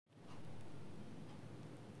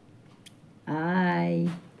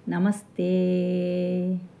ನಮಸ್ತೆ,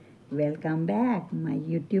 welcome back my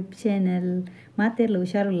YouTube channel. ಮಾತೆಲ್ಲ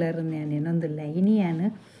ಹುಷಾರುಳ್ಳಾರು ನಾನು ಇನ್ನೊಂದಿಲ್ಲ ಇನಿ ನಾನು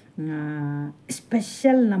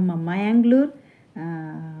ಸ್ಪೆಷಲ್ ನಮ್ಮ ಮ್ಯಾಂಗ್ಳೂರ್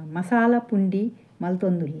ಮಸಾಲ ಪುಂಡಿ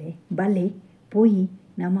ಮಲ್ತೊಂದುಲ್ಲೆ ಬಲೆ ಪೊಯ್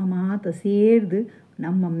ನಮ್ಮ ಮಾತ ಸೇರ್ದು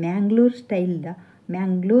ನಮ್ಮ ಮ್ಯಾಂಗ್ಳೂರ್ ಸ್ಟೈಲ್ದ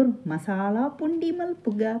ಮ್ಯಾಂಗ್ಳೂರ್ ಮಸಾಲ ಪುಂಡಿ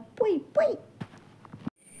ಮಲ್ಪುಗ ಪೊಯ್ ಪೊಯ್.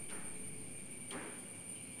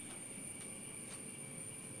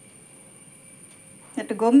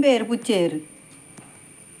 ಎಟ್ಟು ಗೊಂಬೆಯರು ಪುಚ್ಚೆಯರು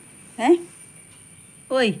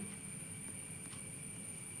ಓಯ್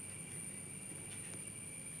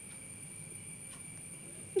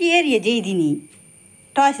ಏರಿಯ ಜೈದಿನಿ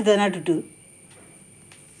ಟಾಸಿದ ನಟುಟು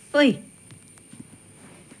ಓಯ್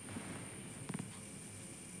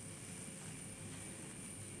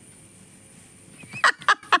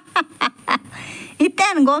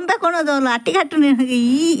ಇತ್ತೇನು ಗೊಂಬೆ ಕೊಣೋದವಲ್ಲ ಅಟ್ಟಿಗಟ್ಟು ನಿನಗೆ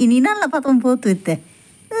ಈ ನಿನ್ನಲ್ಲ ಪತೊಂದು ಪೋತು ಇತ್ತೆ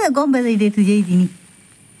ಗೊಂಬೆದ ಇಡೇತು ಜೈದಿನಿ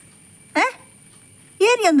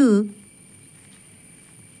ಏರಿ ಅಂದು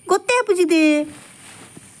ಗೊತ್ತೇ ಪುಜಿದೆ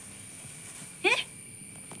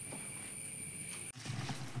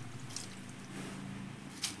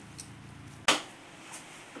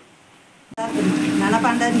ನನ್ನ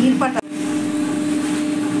ಪಂಡ ನೀರು ಪಟ್ಟ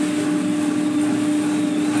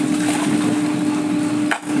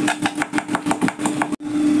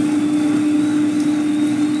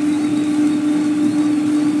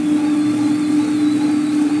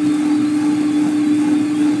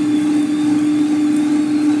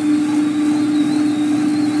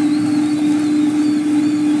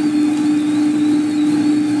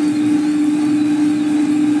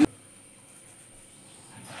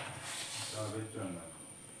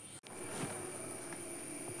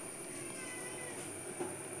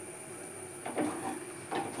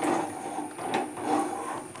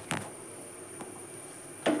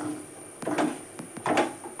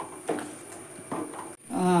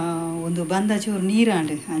ಒಂದು ಬಂದ ಚೂರು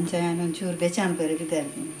ನೀರಾಂಡು ಅಂಚ ಒಂಚೂರು ಬೆಚಾನ್ ಪೇರು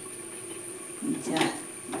ಬಿದ್ದಾಡ್ತೀನಿ ಅಂಚ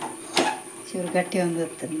ಚೂರು ಗಟ್ಟಿ ಒಂದು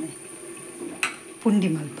ಬರ್ತದೆ ಪುಂಡಿ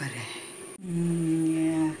ಮಲ್ಪರೆ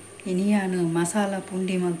ಇನಿಯಾನು ಮಸಾಲ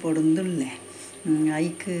ಪುಂಡಿ ಮಲ್ಪೊಡುಂದುಲ್ಲೆ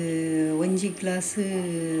ಐಕ್ ಒಂಜಿ ಗ್ಲಾಸ್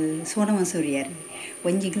ಸೋನ ಮಸೂರಿ ಅರಿ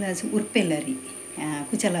ಒಂಜಿ ಗ್ಲಾಸ್ ಉರ್ಪೆಲ್ಲರಿ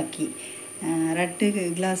ಕುಚಲಕ್ಕಿ ರಡ್ಡು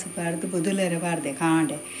ಗ್ಲಾಸ್ ಪಾಡ್ದು ಬುದುಲೆರೆ ಪಾಡ್ದೆ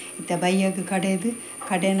ಕಾಂಡೆ ಇತ್ತ ಬೈಯಗ್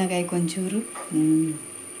ಕಡೆನಾಗ ಒಂಚೂರು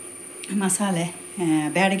ಮಸಾಲೆ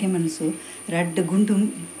ಬ್ಯಾಡಗೆ ಮೆಣಸು ರಡ್ಡು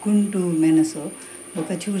ಗುಂಡು ಮೆಣಸು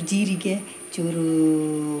ಬೊಕ್ಕ ಚೂರು ಜೀರಿಗೆ ಚೂರು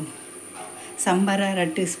ಸಾಂಬಾರ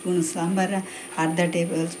 2 ಸ್ಪೂನ್ ಸಾಂಬಾರ ಅರ್ಧ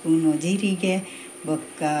ಟೇಬಲ್ ಸ್ಪೂನು ಜೀರಿಗೆ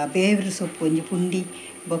ಬೊಕ್ಕ ಬೇವ್ರ ಸೊಪ್ಪು ಒಂಜಿ ಪುಂಡಿ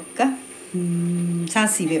ಬೊಕ್ಕ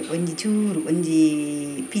ಸಾಸಿವೆ ಒಂಜಿ ಚೂರು ಒಂಜಿ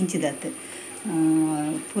ಪಿಂಚಿದತ್ತು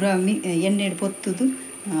ಪೂರ ಎಣ್ಣೆಡು ಪೊತ್ತುದು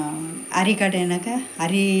ಅರಿ ಕಡೆನಾಗ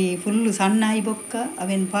ಅರಿ ಫುಲ್ಲು ಸಣ್ಣ ಆಯಿ ಬೊಕ್ಕ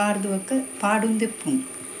ಅವೇನು ಪಾಡ್ದು ಬೊಕ್ಕ ಪಾಡುಂದೆಪ್ಪುಂಡು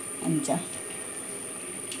ಅಂಚ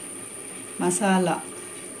ಮಸಾಲ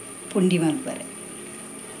ಪುಂಡಿ ಮಲ್ಪರೆ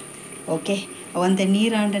ಓಕೆ ಅವಂತೆ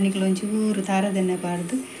ನೀರಾಂಡನಿಗಳು ಒಂಚೂರು ತಾರದೆಣ್ಣೆ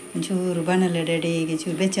ಪಾಡ್ದು ಒಂಚೂರು ಬಣಲೆ ಡೆಡೆಗೆ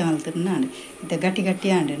ಚೂರು ಬೆಚ್ಚ ಮಲ್ತರು ನಾನು ಇತ್ತ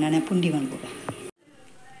ಗಟ್ಟಿ ಆಂಡು ನಾನು ಪುಂಡಿ ಮಲ್ಪುಗ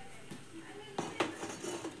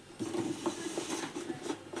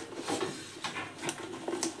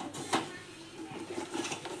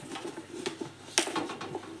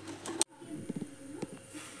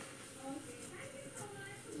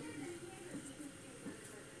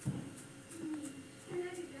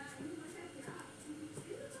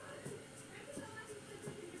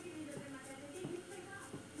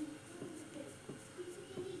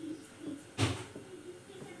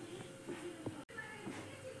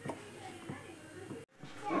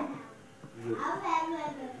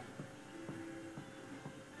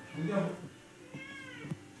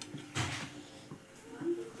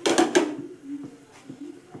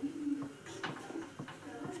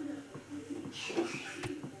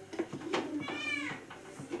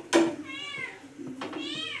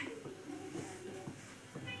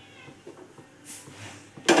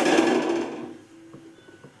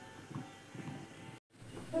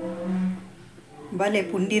ಬಲೆ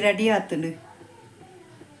ಪುಂಡಿ ರೆಡಿ ಆತುಂಡು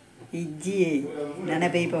ಇಜ್ಜಿ ನನ್ನ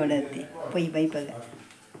ಬೈಪ ಹೊಡತ್ತಿ ಪೊಯ್ ಬೈಪಗ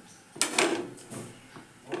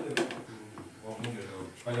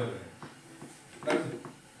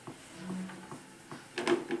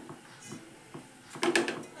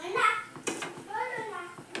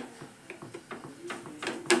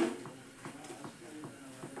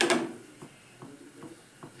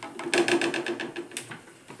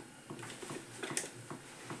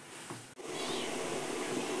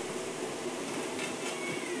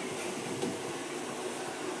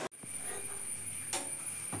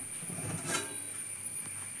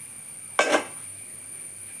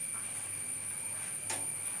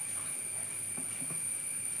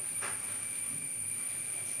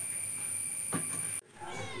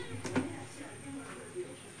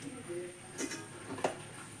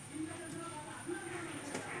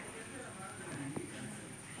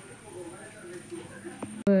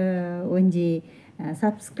ಒಂಜಿ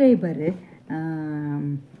ಸಬ್ಸ್ಕ್ರೈಬರ್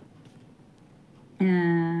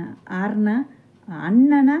ಆರ್ನ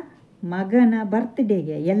ಅಣ್ಣನ ಮಗನ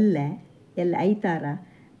ಬರ್ತ್ಡೇಗೆ ಎಲ್ಲ ಐತಾರ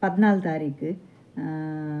 14 ತಾರೀಕು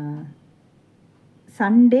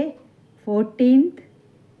Sunday 14th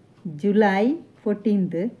July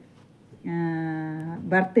 14th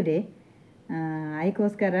birthday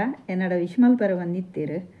ಅದಕ್ಕೋಸ್ಕರ ಎನ್ನಡ ವಿಶ್ಮಲ್ಪರ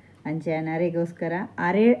ಬಂದಿತ್ತೀರು ಅಂಚೆ ನರೆಗೋಸ್ಕರ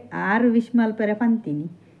 6 ವಿಶ್ಮಲ್ಪರ ಪಂತೀನಿ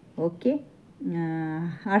ಓಕೆ.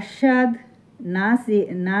 ಅರ್ಷಾದ್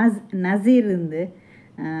ನಜೀರಿಂದು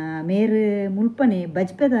ಮೇರು ಮುಲ್ಪನೆ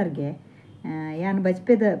ಬಜ್ಪೆದಾರ್ಗೆ ಯಾನು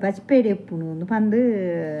ಬಜ್ಪೇಡೆ ಎಪ್ಪುನು ಒಂದು ಪಂದು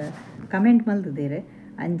ಕಮೆಂಟ್ ಮಲ್ತಿದ್ದೇರು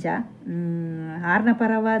ಅಂಚ ಆರ್ನ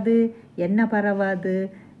ಪರವಾದು ಎನ್ನ ಪರವಾದು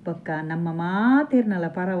ಪಕ್ಕ ನಮ್ಮ ಮಾತೇರ್ನಲ್ಲ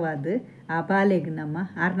ಪರವಾದು ಆ ಬಾಲೆಗೆ ನಮ್ಮ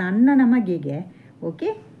ಆರ್ನ ಅಣ್ಣನ ಮಗೆಗೆ ಓಕೆ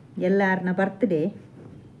ಎಲ್ಲಾರ್ನ ಬರ್ತ್ಡೇ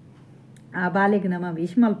ಆ ಬಾಲೆಗೆ ನಮ್ಮ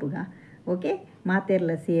ವಿಶ್ ಮಲ್ಪುಗ ಓಕೆ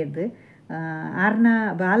ಮಾತೆರ್ಲ ಸೇರ್ದು ಆರ್ನ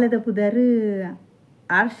ಬಾಲದ ಪುದರು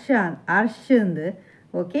ಅರ್ಷಂದು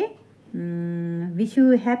okay. Wish you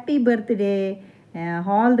happy birthday,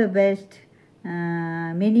 all the best,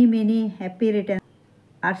 many happy return.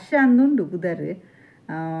 Harsha ಅಂದುಂಡು ಪುದರು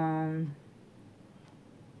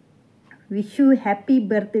wish you happy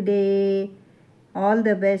birthday, all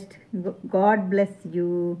the best, god bless you.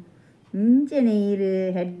 ಇಂಚೆನೆ ಇರು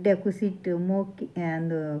ಹೆಡ್ಡ ಕುಸಿಟ್ಟು ಮೋಕಿ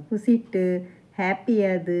ಅಂದು ಕುಸಿಟ್ಟು ಹ್ಯಾಪಿ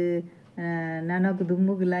ಅದು ನನಗೆ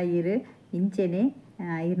ದುಮ್ಮುಗುಲ ಇರು ಇಂಚೆನೆ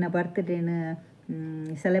ಇರ್ನ ಬರ್ತ್ಡೇನ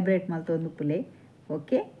ಸೆಲೆಬ್ರೇಟ್ ಮಲ್ತೊಂದು ಪುಲೆ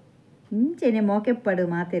ಓಕೆ. ಇಂಚೆನೆ ಮೋಕೆಪ್ಪಡು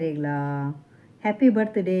ಮಾತೆರೆಗ್ಲ ಹ್ಯಾಪಿ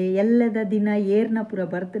ಬರ್ತ್ಡೇ ಎಲ್ಲದ ದಿನ ಏರ್ನ ಪೂರ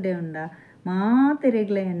ಬರ್ತ್ಡೇ ಉಂಡ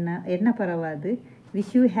ಮಾತೆರೆಗ್ಲ ಎನ್ನ ಪರವಾದು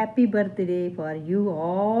wish you happy birthday for you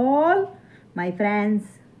all my friends,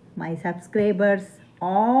 my subscribers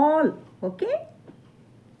all okay.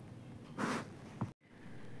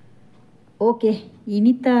 Okay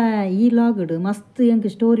ಇನಿತ ಈ ಲಾಗುಡು ಮಸ್ತ್ ಎಂಕ್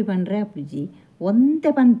ಸ್ಟೋರಿ ಪಂಡ್ರೆ ಅಪ್ಪುಜಿ ಒಂತೆ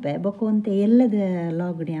ಪನ್ಪೆ ಬೊಕ್ಕ ಒಂತೆ ಎಲ್ಲದ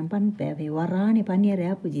ಲಾಗುಡು ಯಾನ್ ಪನ್ಪೆ ಅವೆ ವರಾಣೆ ಪನ್ಯರೆ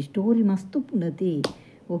ಅಪ್ಪುಜಿ ಸ್ಟೋರಿ ಮಸ್ತ್ ಉಪ್ಪುಂಡತಿ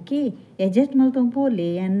ಓಕೆ. ಎಡ್ಜಸ್ಟ್ ಮಲ್ತೊಂದು ಪೋಲೆ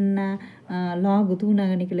ಎನ್ನ ಲಾಗು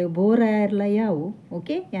ತೂನಗಣಿಕಲೆ ಬೋರ ಇರಲ ಯಾವು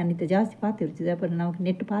ಓಕೆ. ಯಾನಿತ್ತ ಜಾಸ್ತಿ ಪಾತಿರ್ಚಿ ಅಪ್ಪ ನಾವು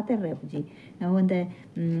ನೆಟ್ಟು ಪಾತಿರ್ರೆ ಅಪ್ಪುಜಿ ಒಂತೆ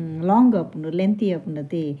ಲಾಂಗ್ ಆಪುಂಡು lengthy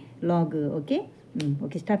ಆಪುಂಡತಿ log okay.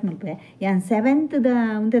 Okay start Malpe ಯಾನ್ 7th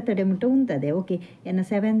ಉಂದೆ ತಡೆ ಮುಟ್ಟ ಉಂತದೆ ಓಕೆ. ಎನ್ನ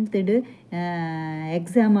 7th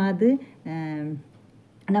ಎಕ್ಸಾಮ್ ಆದು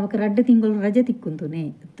ನಮಕ್ 2 ತಿಂಗಳು ರಜೆ ತಿಕ್ಕುಂತುನೆ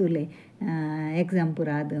ತುಲೆ ಎಕ್ಸಾಮ್ ಪೂರ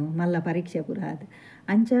ಆದು ಮಲ್ಲ ಪರೀಕ್ಷೆ ಪೂರ ಆದು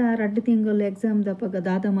ಅಂಚ 2 ತಿಂಗಳು ಎಕ್ಸಾಮ್ ದಪ್ಪಗ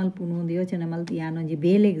ದಾದ ಮಲ್ಪುನು ಒಂದು ಯೋಚನೆ ಮಲ್ತಿ ಯಾನೊಂಜಿ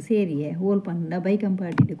ಬೇಲೆಗೆ ಸೇರಿಯೆ ಹೋಲ್ ಪಂಡ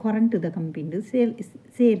ಬೈಕಂಪಾಡಿಡು ಕೊರಂಟದ ಕಂಪಿಂಡು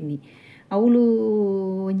ಸೇರ್ನಿ ಅವಳು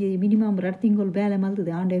ಒಂಜಿ ಮಿನಿಮಮ್ 2 ತಿಂಗಳು ಬೇಲೆ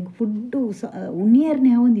ಮಲ್ತದೆ ಆಂಡೆ ಫುಡ್ಡು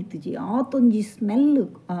ಉಣ್ಣಿಯರ್ನೇ ಒಂದಿತ್ತುಜಿ ಆತೊಂಜಿ ಸ್ಮೆಲ್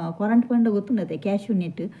ಕೊರಂಟ್ ಪಂಡ ಗೊತ್ತುಂಡತೆ ಕ್ಯಾಶ್ಯೂ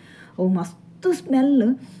ನೆಟ್ ಅವು ಮಸ್ತ್ ಸ್ಮೆಲ್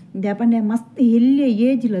ದ್ಯಾಪಂಡೆ ಮಸ್ತ್ ಎಲ್ಲಿಯ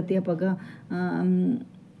ಏಜ್ಲತ್ತೆ ಅಪ್ಪಗ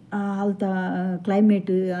ಅಲ್ತ ಕ್ಲೈಮೇಟ್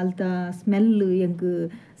ಅಲ್ತ ಸ್ಮೆಲ್ ಎಂಕ್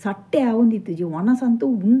ಸಟ್ಟೆ ಆವೊಂದಿತ್ತುಜಿ ಒಣಸಂತೂ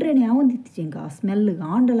ಉಂಡ್ರೆನೆ ಆವೊಂದಿತ್ತುಜಿ ಎಂಕ ಆ ಸ್ಮೆಲ್ಗೆ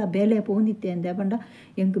ಆಂಡಲ ಬೇಲೆ ಪೋಂದಿತ್ತೆ ಅಂದೇಪಂಡ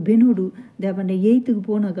ಎಂಕ್ ಬೆನುಡು ದೇಪಂಡ 8th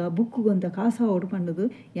ಪೋನಾಗ ಬುಕ್ಕುಗೊಂತ ಕಾಸ ಹೊಡ್ಪಂಡದು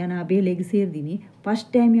ಯಾನ ಆ ಬೇಲೆಗೆ ಸೇರ್ದಿನಿ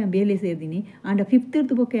ಫಸ್ಟ್ ಟೈಮ್ ಯಾ ಬೇಲೆ ಸೇರ್ದಿನಿ ಆಂಡ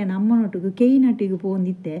 5th ಬೊಕ್ಕ ಯಾನ ಅಮ್ಮನೊಟ್ಟಿಗೆ ಕೇಯಿ ನಟ್ಟಿಗೆ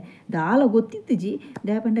ಪೋಂದಿತ್ತೆ ದಾಲ ಗೊತ್ತಿತ್ತುಜಿ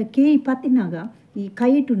ದೇಪಂಡ ಕೇಯಿ ಪತ್ತಿನಾಗ ಈ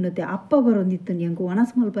ಕೈಟ್ ಉಂಡತೆ ಅಪ್ಪ ಬರೊಂದಿತ್ತು ಎಂಕು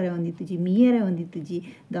ಒಣಸ್ ಮಲ್ಪರೆ ಒಂದಿತ್ತುಜಿ ಮೀಯರೆ ಒಂದಿತ್ತುಜಿ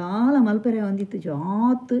ದಾಲ ಮಲ್ಪರೆ ಒಂದಿತ್ತುಜಿ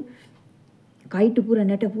ಆತು ಕೈಟ್ ಪೂರ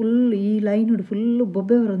ನೆಟೆ ಫುಲ್ ಈ ಲೈನುಡು ಫುಲ್ಲು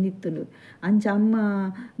ಬೊಬ್ಬೆ ಬರೊಂದಿತ್ತುಂಡು ಅಂಚ ಅಮ್ಮ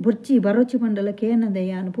ಬೊರ್ಚಿ ಬರೊಚ್ಚಿ ಪಂಡಲ ಕೇನದೆ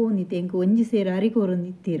ಯಾನು ಪೋಂದಿತ್ತೆ ಎಂಕು ಒಂಜಿ ಸೇರಿ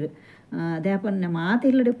ಅರಿಕೋರೊಂದಿತ್ತೀರು ದೇಪನ್ನ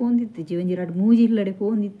ಮಾತೆಲ್ಲಡೆ ಪೋಂದಿತ್ತುಜಿ ಒಂಜಿ 2-3 ಇಲ್ಲಡೆ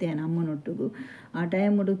ಪೋಂದಿತ್ತೇನೆ ಅಮ್ಮನೊಟ್ಟಿಗೂ ಆ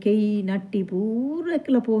ಟೈಮುಡು ಕೆಯಿ ನಟ್ಟಿ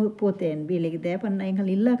ಪೂರಕ್ಕೆಲ್ಲ ಪೋತೇನೆ ಬೇಲೆಗೆ ದೇಪನ್ನ ಎಂಕಲ್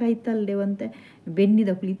ಇಲ್ಲ ಕೈತಲ್ಡೆ ಒಂತೆ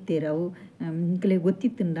ಬೆನ್ನಿದ ಕುಳಿತ್ತೇರು ಅವು ಇಂಕಲೆ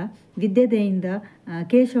ಗೊತ್ತಿತ್ತುಂಡ ವಿದ್ಯೆದೆಯಿಂದ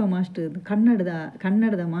ಕೇಶವ ಮಾಸ್ಟರ್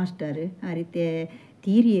ಕನ್ನಡದ ಮಾಸ್ಟರ್ ಆ ರೀತಿ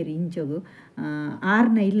ತೀರಿಯರು ಇಂಚಗು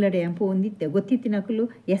 6ನ ಇಲ್ಲಡೆ ಅಂಪ ಒಂದಿತ್ತೆ ಗೊತ್ತಿತ್ತಿನಕಲು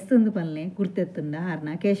ಎಸ್ಸೊಂದು ಪಲ್ಲೆ ಗುರ್ತೆತ್ತುಂಡ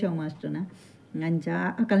 6ನ ಕೇಶವ ಮಾಸ್ಟರ್ನ ಅಂಚ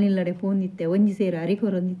ಅಕಲ್ನಿಲ್ಲಡೆ ಪೋಂದಿತ್ತೆ ಒಂಜಿ ಸೇರು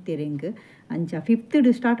ಅರಿಕೊರೊಂದಿತ್ತೇರು ಎಂಕ್ ಅಂಚ 5th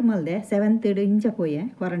ಸ್ಟಾರ್ಟ್ ಮಲ್ದೆ 7th ಇಂಚ ಪೋಯೆ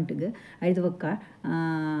ಕೊರಂಟ್ಗೆ 5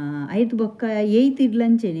 ಬೊಕ್ಕ 8th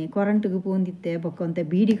ಇಡ್ಲಂಚೆನೆ ಕೊರಂಟ್ಗೆ ಪೋಂದಿತ್ತೆ ಬೊಕ್ಕ ಒಂತೆ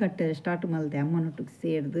ಬೀಡಿ ಕಟ್ಟೆ ಸ್ಟಾರ್ಟ್ ಮಲ್ದೆ ಅಮ್ಮನೊಟ್ಟಿಗೆ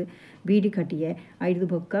ಸೇರ್ದು ಬೀಡಿ ಕಟ್ಟಿಗೆ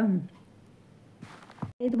 5 ಬೊಕ್ಕ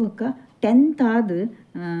 10th ಆದು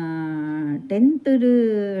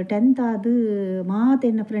 10th ಆದು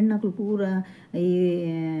ಮಾತೆನ್ನ ಫ್ರೆಂಡ್ನಕ್ಲು ಪೂರ ಈ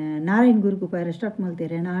ನಾರಾಯಣ್ ಗುರುಕು ಪೈರ ಸ್ಟಾರ್ಟ್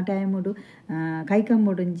ಮಲ್ತೇರೆ ಆ ಟೈಮುಡು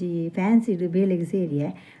ಕೈಕಂಬೋಡೊಂಜಿ ಫ್ಯಾನ್ಸಿಡು ಬೇಲೆಗೆ ಸೇರಿಯೆ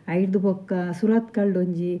 5 ಬೊಕ್ಕ ಸುರತ್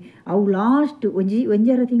ಕಲ್ಡೊಂಜಿ ಅವು ಲಾಸ್ಟ್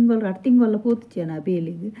ಒಂಜರ ತಿಂಗಳು 2 ತಿಂಗಳ ಪೋತುಚೆನ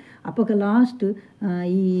ಬೇಲೆಗೆ ಅಪ್ಪಗ ಲಾಸ್ಟ್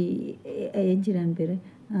ಈ ಎಂಚಿನ ಅನ್ಪೇರು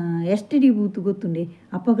S T D booth ಗೊತ್ತುಂಡೆ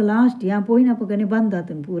ಅಪ್ಪಗ last ಪೋಯಿನಪ್ಪಗನೆ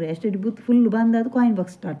ಬಂದಾತನು ಪೂರ S T D booth full ಬಂದಾದ ಕಾಯಿನ್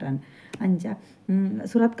ಬಾಕ್ಸ್ ಸ್ಟಾರ್ಟ್ ಆನ್ ಅಂಚ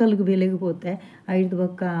ಸುರತ್ ಕಲ್ಗೆ ಬೇಲೆಗೆ ಪೋತೆ ಐದು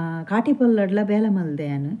ಬೊಕ್ಕ ಕಾಟಿಪಲ್ಲಡ್ಲ ಬೇಲೆ ಮಲ್ದೆ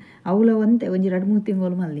ನಾನು ಅವಳ ಒಂತೆ ಒಂಜಿ 2-3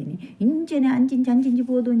 ತಿಂಗಳು ಮಲ್ದಿನಿ ಇಂಚೆನೆ ಅಂಚಿಂಚಿ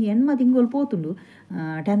ಪೋದು ಒಂಜಿ 8 ತಿಂಗಳು ಪೋತುಂಡು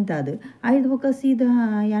 10th ಅದು ಐದು ಬೊಕ್ಕ ಸೀದಾ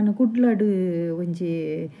ಯಾನು ಕುಡ್ಲಡ್ ಒಂಜಿ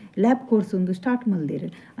ಲ್ಯಾಬ್ ಕೋರ್ಸ್ ಒಂದು ಸ್ಟಾರ್ಟ್ ಮಲ್ದೇರು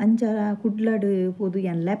ಅಂಚ ಕುಡ್ಲಡ್ ಪೋದು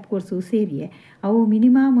ಯಾನು ಲ್ಯಾಬ್ ಕೋರ್ಸು ಸೇರಿಯೆ ಅವು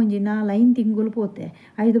ಮಿನಿಮಮ್ ಒಂಜಿ 4-5 ತಿಂಗಳು ಪೋತೆ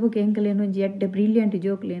ಐದು ಬೊಕ್ಕ ಎಂಕಲೇನು ಒಂಜಿ ಎಡ್ಡೆ ಬ್ರಿಲಿಯಂಟ್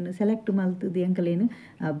ಜೋಕ್ಲೇನು ಸೆಲೆಕ್ಟ್ ಮಲ್ತದ್ದು ಎಂಕಲೇನು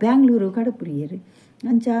ಬ್ಯಾಂಗ್ಳೂರು ಕಡಪುರಿಯರು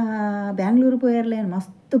ಅಂಚ ಬ್ಯಾಂಗ್ಳೂರು ಪೋಯರ್ಲೇನು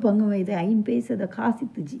ಮಸ್ತ್ ಬಂಗವೈದೆ 5 ಪೈಸದ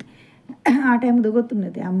ಕಾಸಿತ್ತುಜಿ ಆ ಟೈಮ್ದು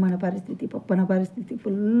ಗೊತ್ತುಂಡತೆ ಅಮ್ಮನ ಪರಿಸ್ಥಿತಿ ಪಪ್ಪನ ಪರಿಸ್ಥಿತಿ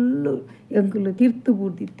ಫುಲ್ಲು ಎಂಕುಲು ತಿರ್ತು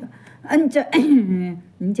ಬೂರ್ದಿತ್ತ ಅಂಚ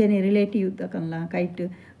ಇಂಚನೆ ರಿಲೇಟಿವ್ ತಕಲ್ಲ ಕೈಟ್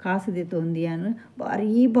ಕಾಸುದೆ ತೊಂದಿಯಾನು ಭಾರೀ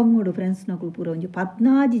ಬಂಗೋಡು ಫ್ರೆಂಡ್ಸ್ ನಕುಲು ಪೂರ ಒಂಜಿ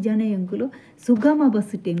 14 ಜನ ಎಂಕುಲು ಸುಗಮ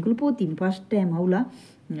ಬಸ್ ಎಂಕುಲು ಪೋತೀನಿ ಫಸ್ಟ್ ಟೈಮ್ ಅವಳ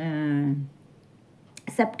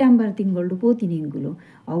ಸೆಪ್ಟೆಂಬರ್ ತಿಂಗಳು ಪೋತೀನಿ ಎಂಕುಲು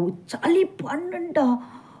ಅವು ಚಳಿ ಪನ್ನಂಡ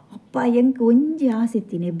ಅಪ್ಪ ಎಂಕ್ ಒಂಜಿ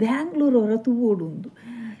ಆಸೆತ್ತಿನಿ ಬ್ಯಾಂಗ್ಳೂರು ಹೊರ ತೂವೋಡುಂದು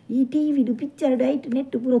ಈ ಟಿ ವಿಡು ಪಿಕ್ಚರ್ ಡೈಟ್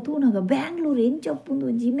ನೆಟ್ ಪೂರ ತೂನಾಗ ಬ್ಯಾಂಗ್ಳೂರು ಎಂಚಪ್ಪುಂದು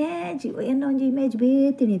ಒಂಜಿ ಇಮೇಜ್ ಎನ್ನ ಒಂಜಿ ಇಮೇಜ್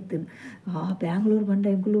ಬೇತಿನಿ ಎತ್ತನು ಬ್ಯಾಂಗ್ಳೂರು ಬಂಡ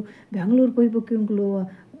ಎಂಕುಲು ಬ್ಯಾಂಗ್ಳೂರು ಪೋಯ್ಬೇಕು ಎಂಕುಲು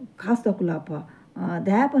ಕಾಸು ತಕುಲಪ್ಪ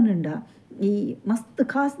ದ್ಯಾಪನುಂಡ ಈ ಮಸ್ತ್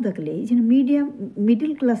ಕಾಸು ದಕಲೆ ಈಚಿನ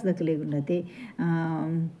ಮಿಡಿಲ್ ಕ್ಲಾಸ್ ದಕಲೆ ಉಂಡತೆ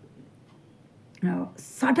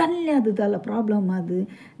ಸಡನ್ಲಿ ಅದಲ್ಲ ಪ್ರಾಬ್ಲಮ್ ಅದು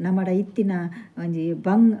ನಮ್ಮಡ ಇತ್ತಿನ ಒಂಜಿ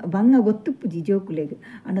ಬಂಗ ಗೊತ್ತುಪ್ಪುಜಿ ಜೋಕುಲೆಗ್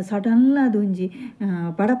ಅಂಡ ಸಡನ್ಲ ಅದು ಒಂಜಿ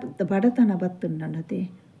ಬಡತನ ಬತ್ತುಂಡತೆ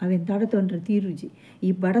ಅವೇನು ತಡತೊಂಡ್ರೆ ತೀರುಜಿ ಈ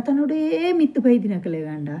ಬಡತನೋಡೇ ಮಿತ್ತು ಬೈದಿನ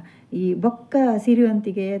ಕಲೆಗಂಡ ಈ ಬೊಕ್ಕ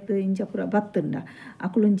ಸಿರಿವಂತಿಗೆ ಇಂಚ ಪೂರ ಬತ್ತುಂಡ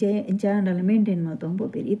ಅಕುಲುಂಚೆ ಇಂಚಾಂಡಲ್ಲ ಮೇಂಟೈನ್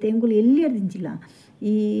ಮಾಡ್ತೊಂಬೋಪೇರಿ ಈತ ಎಂಗುಲು ಎಲ್ಲಿ ಅರ್ದಿಂಚಿಲ್ಲ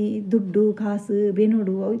ಈ ದುಡ್ಡು ಕಾಸು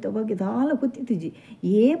ಬೆನೋಡು ಅವಿತ ಬಗ್ಗೆ ದಾಲ ಗೊತ್ತಿತ್ತುಜಿ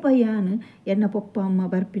ಏ ಪಯ್ಯಾನು ಎನ್ನ ಪಪ್ಪ ಅಮ್ಮ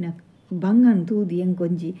ಬರ್ಪಿನ ಬಂಗನ್ ತೂದಿ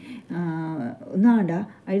ಎಂಕೊಂಜಿ ನಾಡ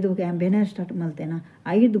ಐದು ಬೊಕ್ಕೆ ಬೆನರ್ ಸ್ಟಾರ್ಟ್ ಮಲ್ತೇನ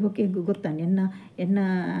ಐದು ಬೊಕ್ಕೆ ಎಂಕು ಗೊತ್ತಂಡು ಎನ್ನ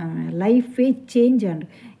ಲೈಫೇ ಚೇಂಜ್ ಅಂಡು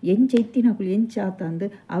ಎಂಚ ಇತ್ತಿನಕುಲು ಎಂಚ ಆತಂದು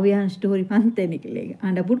ಅವ್ಯಾನ ಸ್ಟೋರಿ ಪಂತೇನಿಕ್ಲೆಗೆ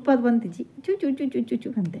ಅಂಡ ಬುಡ್ಪಾದ ಬಂತಿಜಿ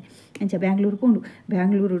ಚು ಅಂತೆ ಎಂಚ ಬ್ಯಾಂಗ್ಳೂರು ಪೋಂಡು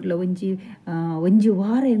ಬ್ಯಾಂಗ್ಳೂರುಡ್ಲ ಒಂಜಿ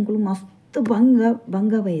ವಾರ ಎಂಕುಲು ಮಸ್ತ್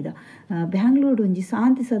ಬಂಗ ಬೈದ ಬ್ಯಾಂಗ್ಳೂರು ಒಂಜಿ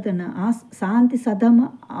ಶಾಂತಿ ಸದಮ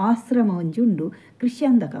ಆಶ್ರಮ ಒಂಜಿ ಉಂಡು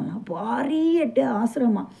ಕ್ರಿಶ್ಚಿಯನ್ ದಕಲ್ನ ಭಾರೀ ಎಡ್ಡೆ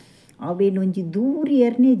ಆಶ್ರಮ ಅವೇನು ಒಂಜಿ ದೂರಿ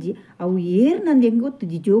ಎರ್ನೇಜಿ ಅವು ನಂದು ಹೆಂಗೆ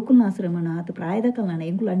ಗೊತ್ತುಜಿ ಜೋಕುಲ್ನ ಆಶ್ರಮನ ಆತ ಪ್ರಾಯದ ಕಲ್ನ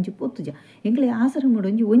ಎಂಕುಲು ಅಂಜಿ ಪೊತ್ತುಜ ಎಂಕ್ಲೆ ಆಶ್ರಮ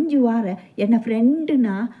ಒಂಜಿ ವಾರ ಎನ್ನ ಫ್ರೆಂಡ್ನ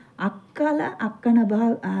ಅಕ್ಕನ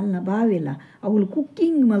ಅಲ್ನ ಬಾವೆಲ್ಲ ಅವಳು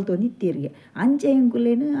ಕುಕ್ಕಿಂಗ್ ಮಲ್ತೊಂದು ಇತ್ತೀರಿಗೆ ಅಂಚೆ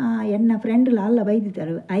ಎಂಕುಲೇನು ಎನ್ನ ಫ್ರೆಂಡ್ಲ ಅಲ್ಲ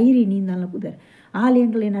ಬೈದಿದ್ದಾರೆ ಐರಿ ನೀಂದಲ್ಲ ಕುದಾರೆ ಆಲೆ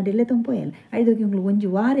ಎಂಕುಲೇನು ಅಡೆಲ್ಲ ತಂಪೋಯಲ್ಲ ಐದೋಕೆ ಎಂಕುಲು ಒಂಜಿ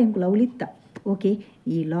ವಾರ ಎಂಕುಲು ಅವಳಿತ್ತ ಓಕೆ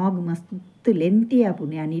ಈ ಲಾಗ್ ಮಸ್ತ್ ಲೆಂತಿ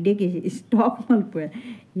ಆಪುನೆ ನಾನು ಇಡೆಗೆ ಸ್ಟಾಪ್ ಮಲ್ಪೆ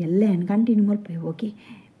ಎಲ್ಲ ಕಂಟಿನ್ಯೂ ಮಲ್ಪೆ ಓಕೆ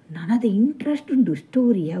ನನದು ಇಂಟ್ರೆಸ್ಟ್ ಉಂಟು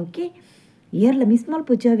ಸ್ಟೋರಿ ಓಕೆ ಏರ್ಲ ಮಿಸ್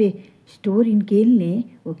ಮಲ್ಪೊಚ್ಚವೇ ಸ್ಟೋರಿನ ಕೇಳನೆ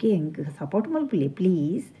ಓಕೆ ಎಂಕ್ ಸಪೋರ್ಟ್ ಮಲ್ಪುಲೆ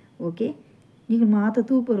ಪ್ಲೀಸ್ ಓಕೆ ಈಗ ಮಾತ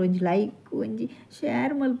ತೂಪರು ಒಂಜಿ ಲೈಕ್ ಒಂಜಿ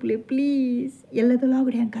ಶೇರ್ ಮಲ್ಪುಲೆ ಪ್ಲೀಸ್ ಎಲ್ಲದ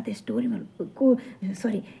ಲಾಗುಡೆ ಹಂಗೆ ಕತೆ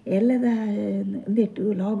ಸ್ಟೋರಿ ಎಲ್ಲದ ಅಂದೆಟ್ಟು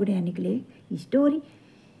ಲಾಗುಡೆ ಅನಿಕ್ಲೆ ಈ ಸ್ಟೋರಿ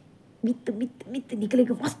ಮಿತ್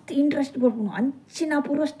ನಿಕ್ಲೆಗೆ ಮಸ್ತ್ ಇಂಟ್ರೆಸ್ಟ್ ಬರ್ಪುನು ಅಂಚಿನ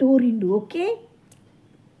ಪೂರ ಸ್ಟೋರಿ ಉಂಡು ಓಕೆ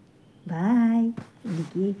ಬಾಯ್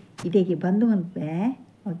ಇದಕ್ಕೆ ಬಂದು Malpe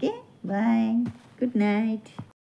okay bye good night